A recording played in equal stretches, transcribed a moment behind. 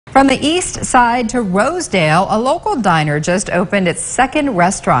From the east side to Rosedale, a local diner just opened its second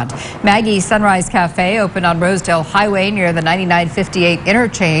restaurant. Maggie's Sunrise Cafe opened on Rosedale Highway near the 9958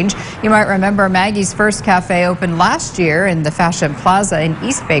 interchange. You might remember Maggie's first cafe opened last year in the Fashion Plaza in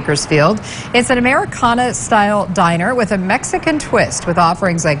East Bakersfield. It's an Americana-style diner with a Mexican twist, with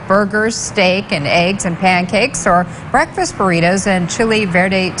offerings like burgers, steak, and eggs and pancakes, or breakfast burritos and chili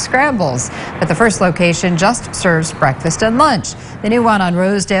verde scrambles. But the first location just serves breakfast and lunch. The new one on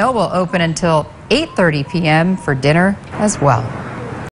Rosedale will open until 8:30 p.m. for dinner as well.